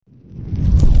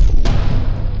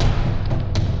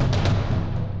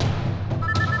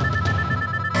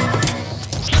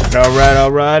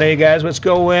All right. Hey, guys, what's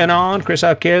going on? Chris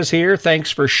Alquez here.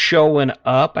 Thanks for showing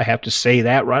up. I have to say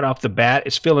that right off the bat.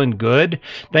 It's feeling good.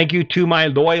 Thank you to my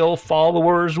loyal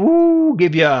followers. Woo!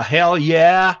 Give you a hell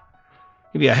yeah.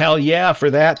 Give you a hell yeah for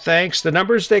that. Thanks. The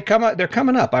numbers, they're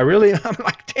coming up. I'm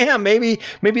like, damn, maybe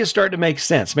it's starting to make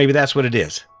sense. Maybe that's what it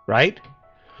is, right?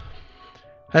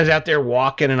 I was out there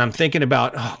walking and I'm thinking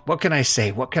about, what can I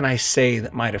say? What can I say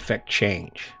that might affect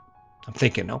change? I'm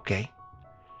thinking, okay.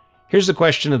 Here's the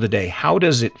question of the day. How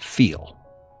does it feel?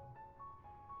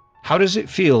 How does it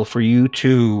feel for you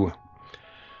to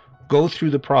go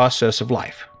through the process of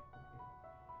life?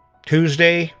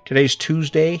 Today's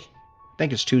Tuesday. I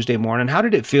think it's Tuesday morning. How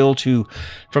did it feel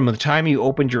from the time you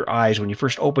opened your eyes, when you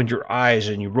first opened your eyes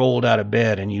and you rolled out of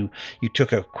bed and you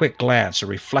took a quick glance, a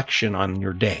reflection on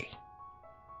your day?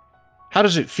 How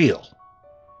does it feel?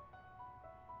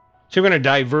 So we're going to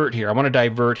divert here. I want to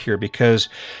divert here because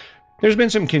there's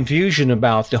been some confusion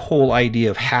about the whole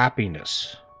idea of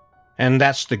happiness. And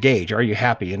that's the gauge. Are you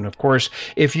happy? And of course,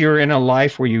 if you're in a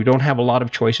life where you don't have a lot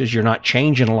of choices, you're not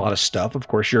changing a lot of stuff, of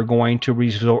course, you're going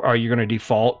to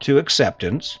default to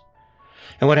acceptance.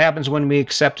 And what happens when we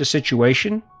accept a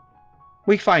situation?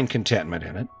 We find contentment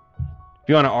in it. If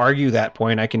you want to argue that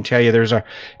point, I can tell you there's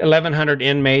 1,100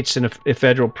 inmates in a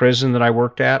federal prison that I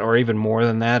worked at, or even more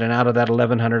than that. And out of that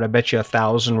 1,100, I bet you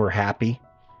 1,000 were happy.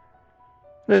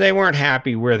 They weren't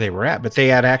happy where they were at, but they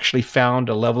had actually found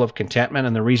a level of contentment,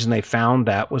 and the reason they found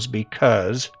that was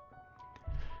because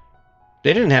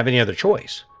they didn't have any other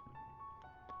choice.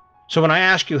 So when I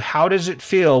ask you, how does it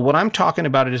feel? What I'm talking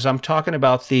about I'm talking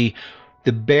about the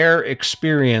bare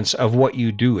experience of what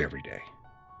you do every day.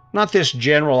 Not this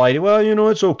general idea, well,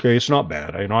 it's okay, it's not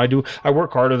bad. I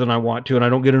work harder than I want to, and I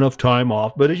don't get enough time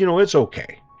off, but it's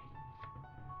okay.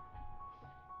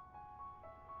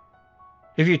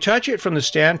 If you touch it from the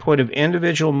standpoint of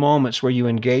individual moments where you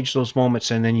engage those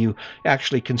moments and then you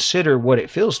actually consider what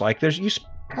it feels like, you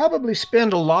probably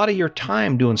spend a lot of your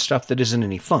time doing stuff that isn't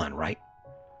any fun, right?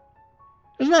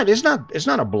 It's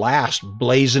not a blast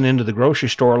blazing into the grocery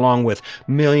store along with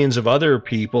millions of other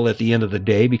people at the end of the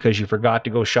day because you forgot to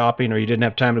go shopping or you didn't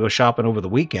have time to go shopping over the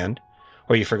weekend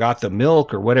or you forgot the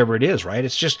milk or whatever it is, right?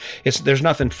 There's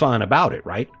nothing fun about it,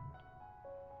 right?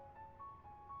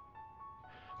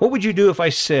 What would you do if I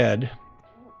said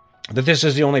that this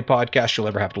is the only podcast you'll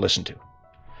ever have to listen to?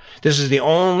 This is the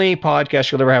only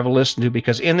podcast you'll ever have to listen to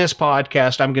because in this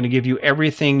podcast, I'm going to give you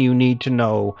everything you need to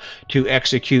know to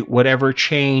execute whatever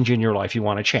change in your life you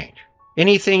want to change.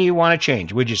 Anything you want to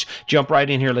change. We just jump right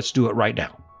in here. Let's do it right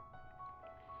now.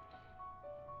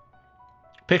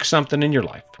 Pick something in your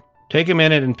life. Take a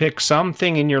minute and pick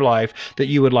something in your life that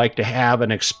you would like to have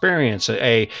an experience,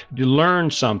 learn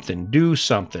something, do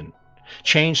something.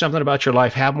 Change something about your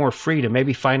life, have more freedom,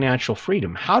 maybe financial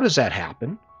freedom. How does that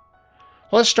happen?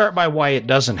 Well, let's start by why it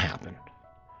doesn't happen.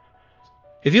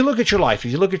 If you look at your life,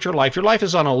 your life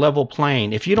is on a level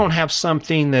plane. If you don't have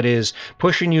something that is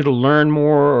pushing you to learn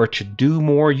more or to do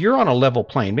more, you're on a level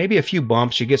plane. Maybe a few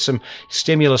bumps, you get some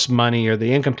stimulus money or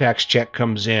the income tax check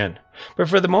comes in. But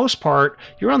for the most part,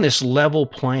 you're on this level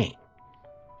plane.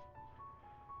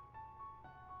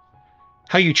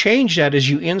 How you change that is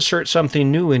you insert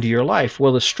something new into your life.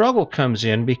 Well, the struggle comes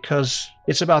in because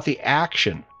it's about the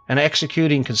action and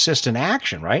executing consistent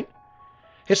action, right?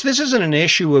 This isn't an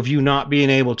issue of you not being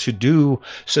able to do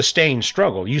sustained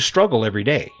struggle. You struggle every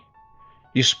day.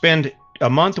 You spend a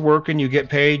month working, you get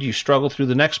paid, you struggle through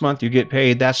the next month, you get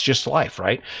paid. That's just life,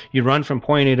 right? You run from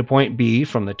point A to point B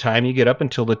from the time you get up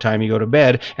until the time you go to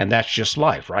bed, and that's just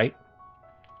life, right?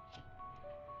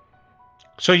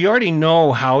 So you already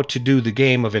know how to do the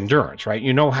game of endurance, right?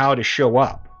 You know how to show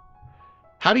up.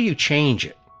 How do you change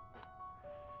it?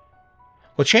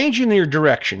 Well, changing your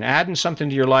direction, adding something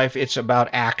to your life, it's about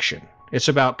action. It's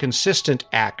about consistent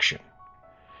action.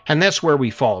 And that's where we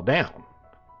fall down.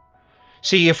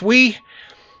 See,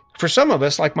 for some of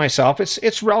us, like myself,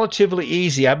 it's relatively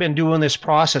easy. I've been doing this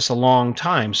process a long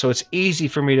time, so it's easy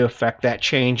for me to affect that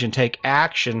change and take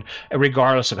action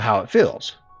regardless of how it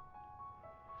feels.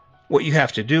 What you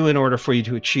have to do in order for you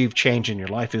to achieve change in your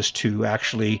life is to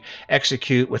actually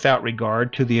execute without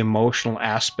regard to the emotional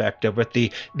aspect of it,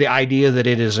 the idea that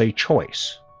it is a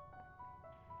choice.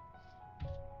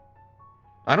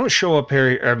 I don't show up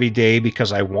here every day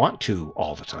because I want to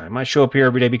all the time. I show up here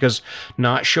every day because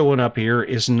not showing up here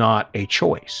is not a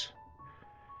choice.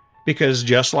 Because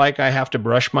just like I have to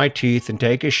brush my teeth and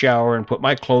take a shower and put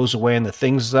my clothes away and the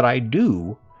things that I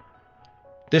do,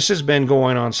 this has been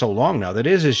going on so long now that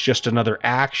it is just another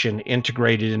action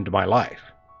integrated into my life.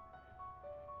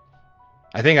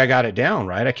 I think I got it down,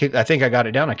 right? I think I got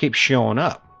it down. I keep showing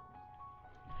up.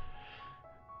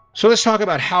 So let's talk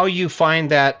about how you find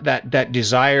that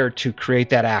desire to create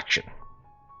that action.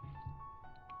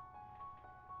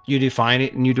 You define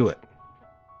it and you do it.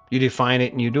 You define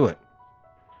it and you do it.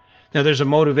 Now, there's a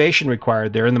motivation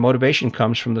required there, and the motivation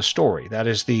comes from the story. That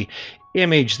is the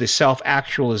image, the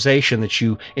self-actualization that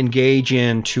you engage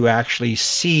in to actually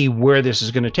see where this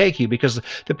is going to take you. Because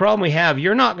the problem we have,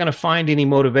 you're not going to find any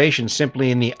motivation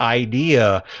simply in the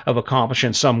idea of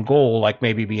accomplishing some goal, like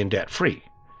maybe being debt-free.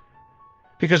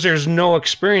 Because there's no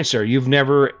experience there.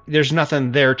 There's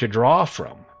nothing there to draw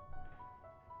from.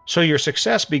 So your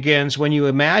success begins when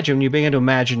you begin to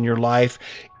imagine your life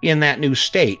in that new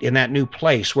state, in that new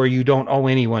place where you don't owe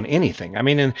anyone anything. I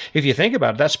mean, and if you think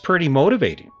about it, that's pretty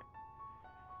motivating.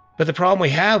 But the problem we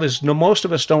have is most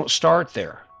of us don't start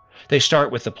there. They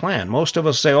start with the plan. Most of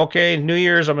us say, okay, New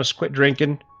Year's, I'm going to quit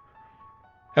drinking.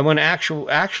 And when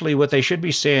actually what they should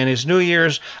be saying is, New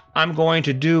Year's, I'm going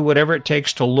to do whatever it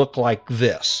takes to look like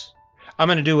this. I'm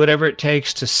going to do whatever it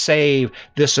takes to save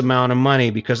this amount of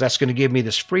money because that's going to give me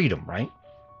this freedom, right?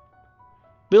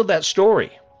 Build that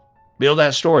story. Build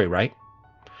that story, right?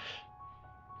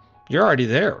 You're already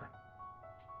there.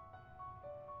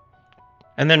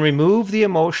 And then remove the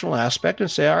emotional aspect and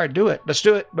say, all right, do it. Let's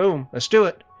do it. Boom. Let's do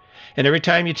it. And every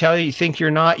time you think you're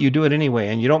not, you do it anyway.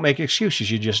 And you don't make excuses.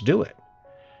 You just do it.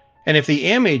 And if the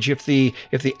image, if the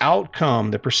outcome,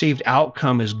 the perceived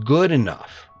outcome is good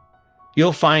enough,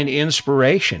 you'll find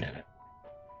inspiration in it.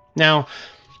 Now,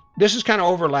 this is kind of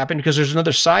overlapping because there's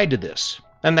another side to this,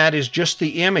 and that is just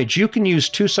the image. You can use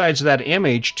two sides of that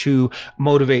image to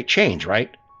motivate change,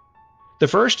 right? The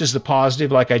first is the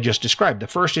positive, like I just described. The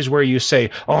first is where you say,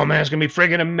 oh man, it's going to be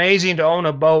friggin' amazing to own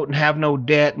a boat and have no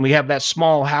debt, and we have that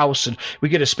small house, and we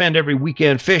get to spend every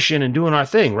weekend fishing and doing our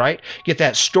thing, right? Get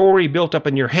that story built up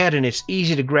in your head, and it's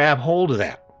easy to grab hold of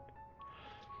that.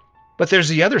 But there's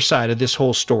the other side of this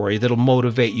whole story that'll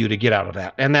motivate you to get out of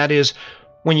that. And that is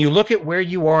when you look at where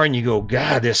you are and you go,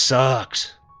 God, this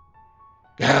sucks.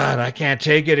 God, I can't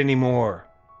take it anymore.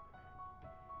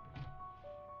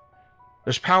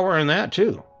 There's power in that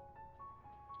too.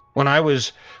 When I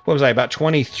was, about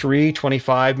 23,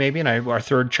 25 maybe, and our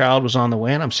third child was on the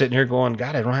way, and I'm sitting here going,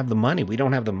 God, I don't have the money. We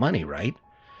don't have the money, right?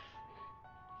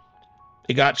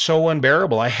 It got so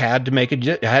unbearable. I had to make a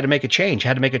change,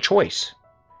 had to make a choice.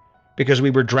 Because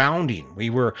we were drowning. We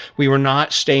were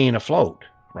not staying afloat,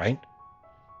 right?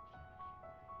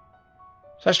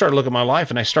 So I started looking at my life,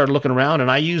 and I started looking around,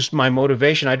 and I used my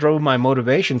motivation. I drove my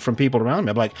motivation from people around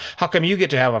me. I'm like, how come you get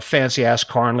to have a fancy-ass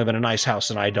car and live in a nice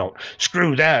house and I don't?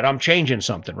 Screw that. I'm changing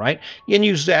something, right? And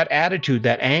use that attitude,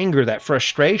 that anger, that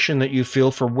frustration that you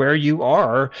feel for where you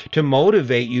are to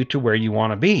motivate you to where you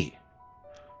want to be.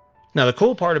 Now, the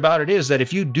cool part about it is that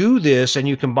if you do this and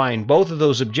you combine both of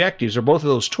those objectives or both of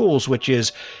those tools, which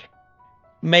is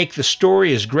make the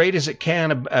story as great as it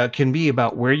can be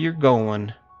about where you're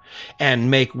going, and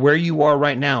make where you are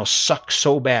right now suck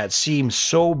so bad, seem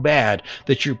so bad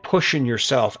that you're pushing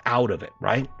yourself out of it,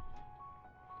 right?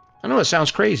 I know it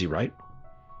sounds crazy, right?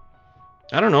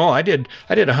 I don't know. I did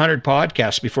 100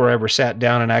 podcasts before I ever sat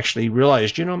down and actually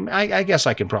realized, I guess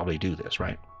I can probably do this,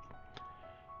 right?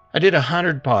 I did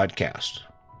 100 podcasts.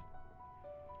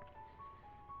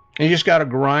 And you just got to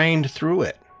grind through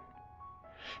it.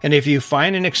 And if you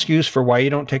find an excuse for why you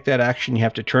don't take that action, you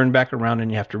have to turn back around and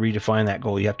you have to redefine that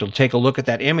goal. You have to take a look at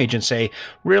that image and say,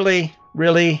 really?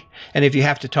 Really? And if you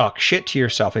have to talk shit to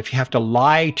yourself, if you have to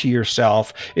lie to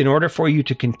yourself in order for you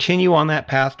to continue on that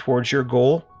path towards your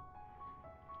goal,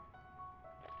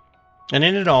 and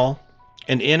in it all,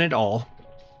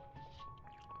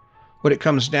 what it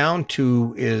comes down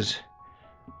to is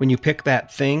when you pick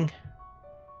that thing,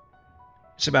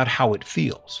 it's about how it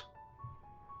feels.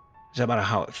 It's about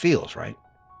how it feels, right?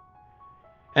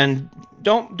 And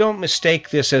don't mistake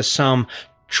this as some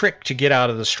trick to get out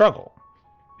of the struggle.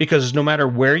 Because no matter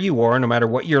where you are, no matter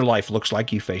what your life looks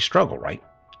like, you face struggle, right?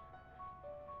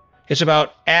 It's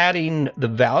about adding the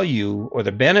value or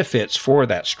the benefits for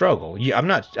that struggle.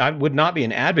 I would not be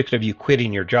an advocate of you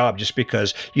quitting your job just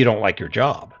because you don't like your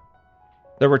job.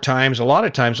 There were a lot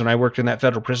of times when I worked in that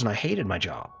federal prison, I hated my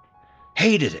job.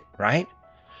 Hated it, right?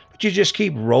 But you just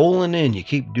keep rolling in, you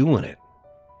keep doing it.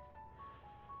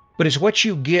 But it's what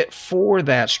you get for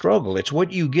that struggle. It's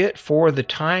what you get for the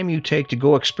time you take to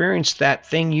go experience that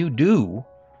thing you do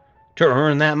to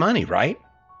earn that money, right?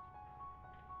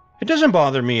 It doesn't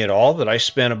bother me at all that I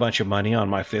spent a bunch of money on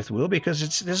my fifth wheel because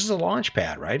this is a launch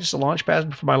pad, right? It's a launch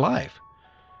pad for my life.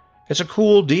 It's a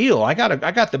cool deal. I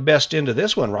got the best into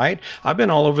this one, right? I've been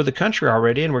all over the country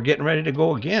already, and we're getting ready to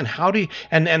go again.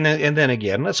 And then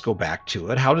again, let's go back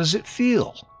to it. How does it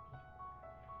feel?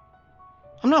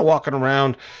 I'm not walking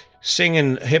around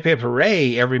singing hip hip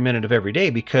hooray every minute of every day,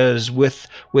 because with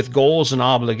goals and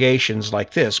obligations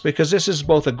like this, because this is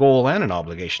both a goal and an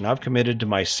obligation. I've committed to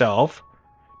myself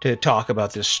to talk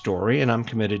about this story, and I'm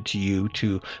committed to you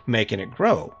to making it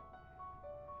grow.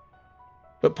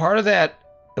 But part of that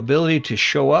ability to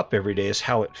show up every day is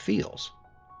how it feels.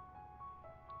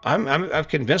 I've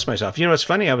convinced myself. You know, it's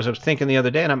funny. I was thinking the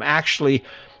other day, and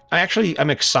I'm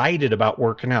excited about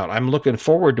working out. I'm looking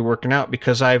forward to working out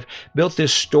because I've built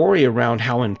this story around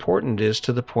how important it is,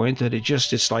 to the point that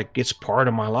it's like it's part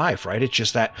of my life, right? It's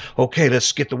just that, okay,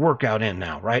 let's get the workout in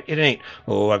now, right? It ain't,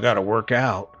 oh, I got to work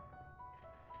out.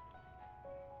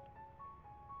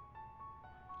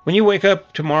 When you wake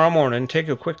up tomorrow morning, take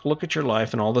a quick look at your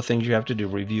life and all the things you have to do,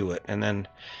 review it, and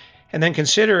then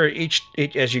consider each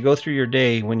as you go through your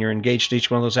day, when you're engaged in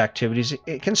each one of those activities,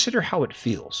 consider how it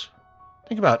feels.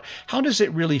 Think about, how does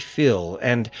it really feel?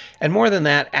 And more than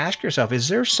that, ask yourself, is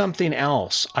there something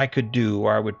else I could do,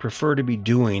 or I would prefer to be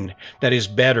doing, that is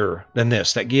better than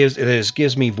this, that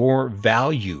gives me more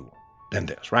value than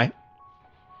this, right?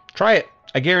 Try it.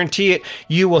 I guarantee it.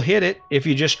 You will hit it if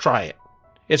you just try it.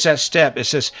 It's that step.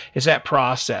 It's that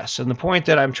process. And the point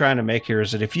that I'm trying to make here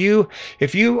is that if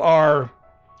you are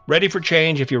ready for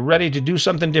change, if you're ready to do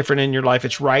something different in your life,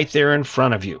 it's right there in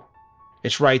front of you.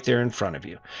 It's right there in front of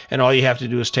you. And all you have to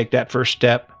do is take that first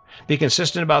step. Be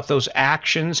consistent about those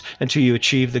actions until you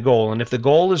achieve the goal. And if the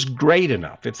goal is great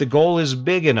enough, if the goal is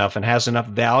big enough and has enough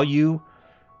value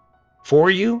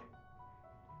for you,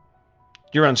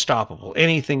 you're unstoppable.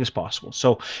 Anything is possible.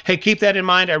 So, hey, keep that in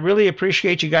mind. I really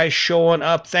appreciate you guys showing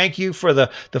up. Thank you for the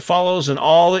follows and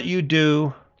all that you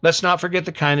do. Let's not forget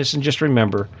the kindness, and just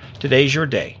remember, today's your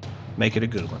day. Make it a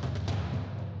good one.